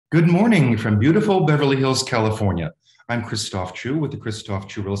Good morning from beautiful Beverly Hills, California. I'm Christophe Choo with the Christophe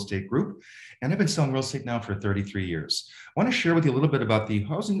Choo Real Estate Group, and I've been selling real estate now for 33 years. I want to share with you a little bit about the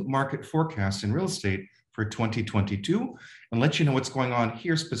housing market forecast in real estate for 2022 and let you know what's going on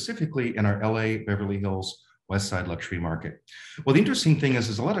here specifically in our LA, Beverly Hills, Westside luxury market. Well, the interesting thing is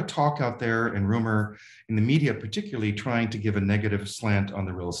there's a lot of talk out there and rumor in the media, particularly trying to give a negative slant on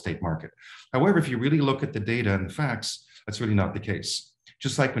the real estate market. However, if you really look at the data and the facts, that's really not the case.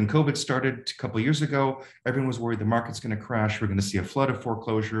 Just like when COVID started a couple of years ago, everyone was worried the market's going to crash. We're going to see a flood of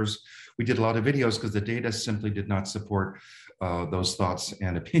foreclosures. We did a lot of videos because the data simply did not support those thoughts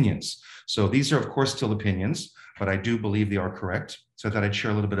and opinions. So these are, of course, still opinions, but I do believe they are correct. So I thought I'd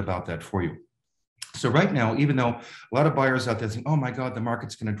share a little bit about that for you. So right now, even though a lot of buyers out there think, oh my God, the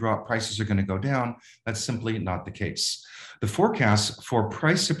market's going to drop, prices are going to go down, that's simply not the case. The forecast for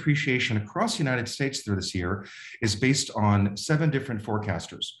price appreciation across the United States through this year is based on 7 different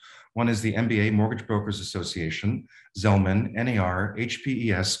forecasters. One is the MBA Mortgage Brokers Association, Zelman, NAR,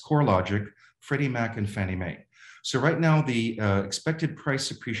 HPES, CoreLogic, Freddie Mac, and Fannie Mae. So right now, the expected price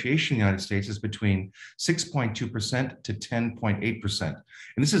appreciation in the United States is between 6.2% to 10.8%. And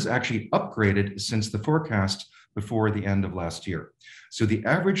this is actually upgraded since the forecast before the end of last year. So the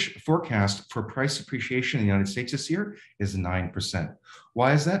average forecast for price appreciation in the United States this year is 9%.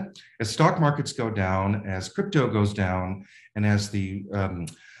 Why is that? As stock markets go down, as crypto goes down, and as the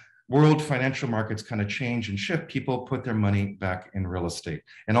world financial markets kind of change and shift, people put their money back in real estate.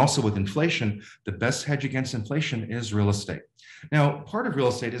 And also with inflation, the best hedge against inflation is real estate. Now, part of real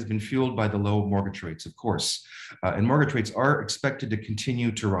estate has been fueled by the low mortgage rates, of course, and mortgage rates are expected to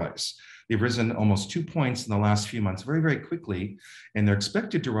continue to rise. They've risen almost 2 points in the last few months, very, very quickly, and they're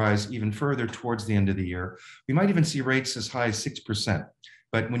expected to rise even further towards the end of the year. We might even see rates as high as 6%.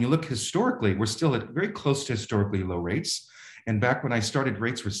 But when you look historically, we're still at very close to historically low rates. And back when I started,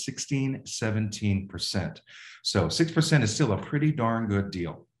 rates were 16, 17%. So 6% is still a pretty darn good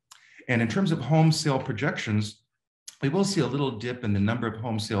deal. And in terms of home sale projections, we will see a little dip in the number of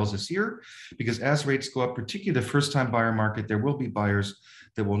home sales this year because as rates go up, particularly the first-time buyer market, there will be buyers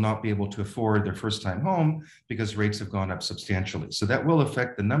that will not be able to afford their first-time home because rates have gone up substantially. So that will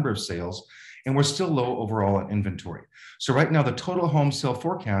affect the number of sales. And we're still low overall in inventory. So right now, the total home sale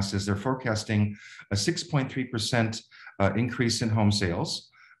forecast is they're forecasting a 6.3% increase in home sales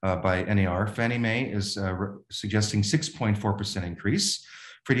by NAR. Fannie Mae is suggesting 6.4% increase.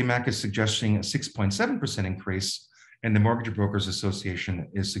 Freddie Mac is suggesting a 6.7% increase. And the Mortgage Brokers Association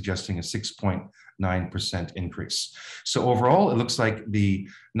is suggesting a 6.9% increase. So overall, it looks like the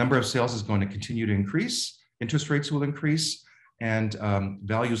number of sales is going to continue to increase. Interest rates will increase and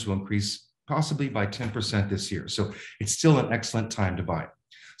values will increase possibly by 10% this year. So it's still an excellent time to buy.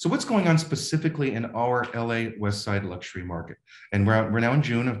 So what's going on specifically in our LA Westside luxury market? And we're now in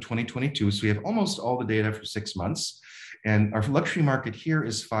June of 2022, so we have almost all the data for 6 months. And our luxury market here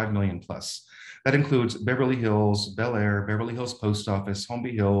is 5 million plus. That includes Beverly Hills, Bel Air, Beverly Hills Post Office,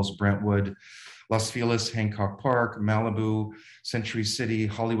 Holmby Hills, Brentwood, Los Feliz, Hancock Park, Malibu, Century City,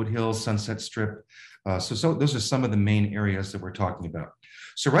 Hollywood Hills, Sunset Strip. So those are some of the main areas that we're talking about.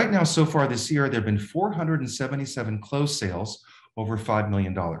 So right now, so far this year, there have been 477 closed sales over $5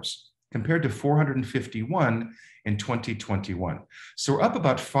 million, compared to 451 in 2021. So we're up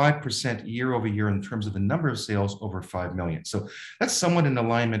about 5% year over year in terms of the number of sales over 5 million. So that's somewhat in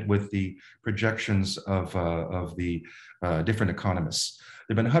alignment with the projections of the different economists.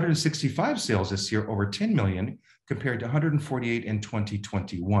 There have been 165 sales this year over 10 million, compared to 148 in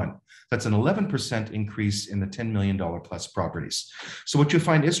 2021. That's an 11% increase in the $10 million plus properties. So what you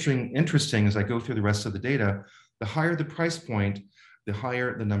find interesting as I go through the rest of the data, the higher the price point, the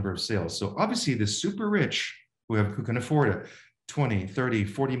higher the number of sales. So obviously the super rich who can afford a 20, 30,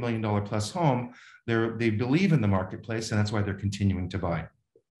 $40 million plus home, they believe in the marketplace, and that's why they're continuing to buy.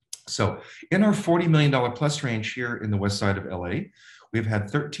 So in our $40 million plus range here in the west side of LA, we've had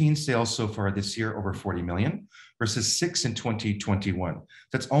 13 sales so far this year over 40 million versus 6 in 2021.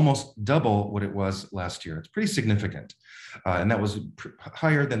 That's almost double what it was last year. It's pretty significant. And that was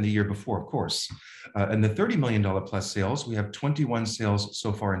higher than the year before, of course. And the $30 million plus sales, we have 21 sales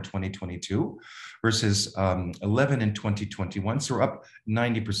so far in 2022 versus 11 in 2021. So we're up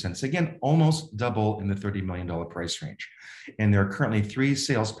 90%. So again, almost double in the $30 million price range. And there are currently 3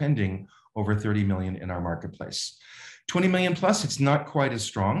 sales pending over 30 million in our marketplace. 20 million plus, it's not quite as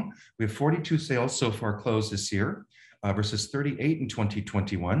strong. We have 42 sales so far closed this year versus 38 in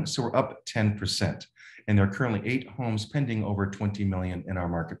 2021. So we're up 10%. And there are currently 8 homes pending over 20 million in our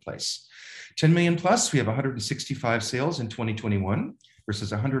marketplace. 10 million plus, we have 165 sales in 2021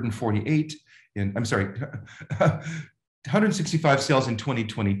 versus 148 in, I'm sorry, 165 sales in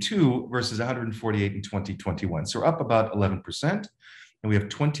 2022 versus 148 in 2021. So we're up about 11%. And we have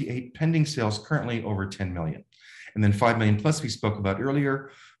 28 pending sales currently over 10 million. And then 5 million plus we spoke about earlier,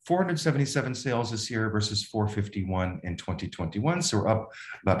 477 sales this year versus 451 in 2021. So we're up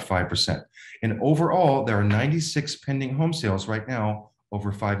about 5%. And overall, there are 96 pending home sales right now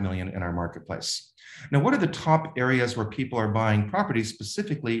over 5 million in our marketplace. Now, what are the top areas where people are buying properties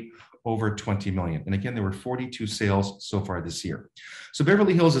specifically over 20 million? And again, there were 42 sales so far this year. So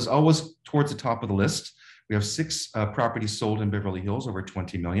Beverly Hills is always towards the top of the list. We have 6 properties sold in Beverly Hills over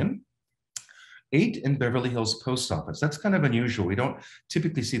 20 million. 8 in Beverly Hills Post Office. That's kind of unusual. We don't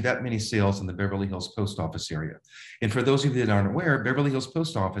typically see that many sales in the Beverly Hills Post Office area. And for those of you that aren't aware, Beverly Hills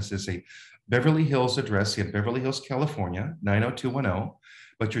Post Office is a Beverly Hills address in Beverly Hills, California, 90210,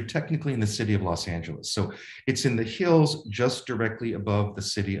 but you're technically in the city of Los Angeles. So it's in the hills just directly above the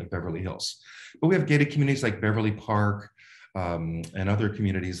city of Beverly Hills. But we have gated communities like Beverly Park, and other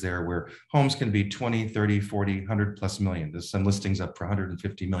communities there where homes can be 20, 30, 40, 100 plus million. There's some listings up for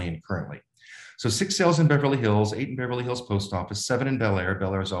 150 million currently. So 6 sales in Beverly Hills, 8 in Beverly Hills Post Office, 7 in Bel Air.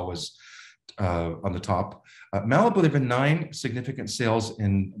 Bel Air is always on the top. Malibu, there have been 9 significant sales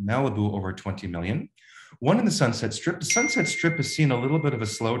in Malibu over 20 million. 1 in the Sunset Strip. The Sunset Strip has seen a little bit of a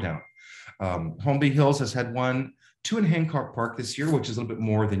slowdown. Holmby Hills has had 1, 2 in Hancock Park this year, which is a little bit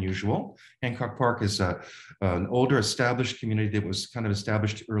more than usual. Hancock Park is an older established community that was kind of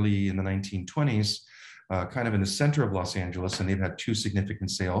established early in the 1920s, kind of in the center of Los Angeles, and they've had 2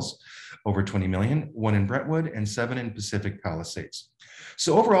 significant sales over 20 million, 1 in Brentwood and 7 in Pacific Palisades.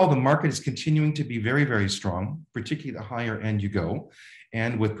 So overall, the market is continuing to be very, very strong, particularly the higher end you go.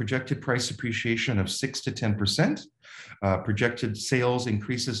 And with projected price appreciation of 6 to 10%, projected sales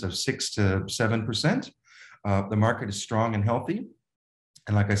increases of 6 to 7%, the market is strong and healthy.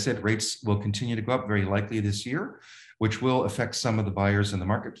 And like I said, rates will continue to go up very likely this year, which will affect some of the buyers in the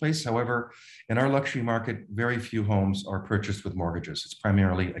marketplace. However, in our luxury market, very few homes are purchased with mortgages. It's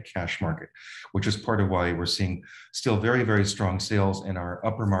primarily a cash market, which is part of why we're seeing still very, very strong sales in our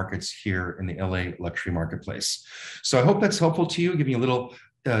upper markets here in the LA luxury marketplace. So I hope that's helpful to you, giving you a little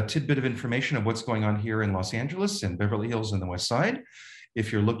tidbit of information of what's going on here in Los Angeles and Beverly Hills and the West Side.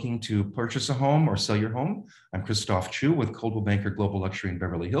 If you're looking to purchase a home or sell your home, I'm Christophe Choo with Coldwell Banker Global Luxury in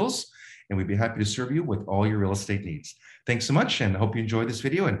Beverly Hills, and we'd be happy to serve you with all your real estate needs. Thanks so much, and I hope you enjoyed this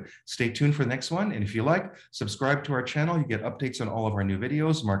video, and stay tuned for the next one. And if you like, subscribe to our channel. You get updates on all of our new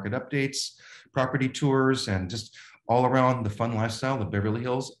videos, market updates, property tours, and just all around the fun lifestyle of Beverly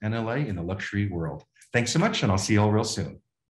Hills and LA in the luxury world. Thanks so much, and I'll see you all real soon.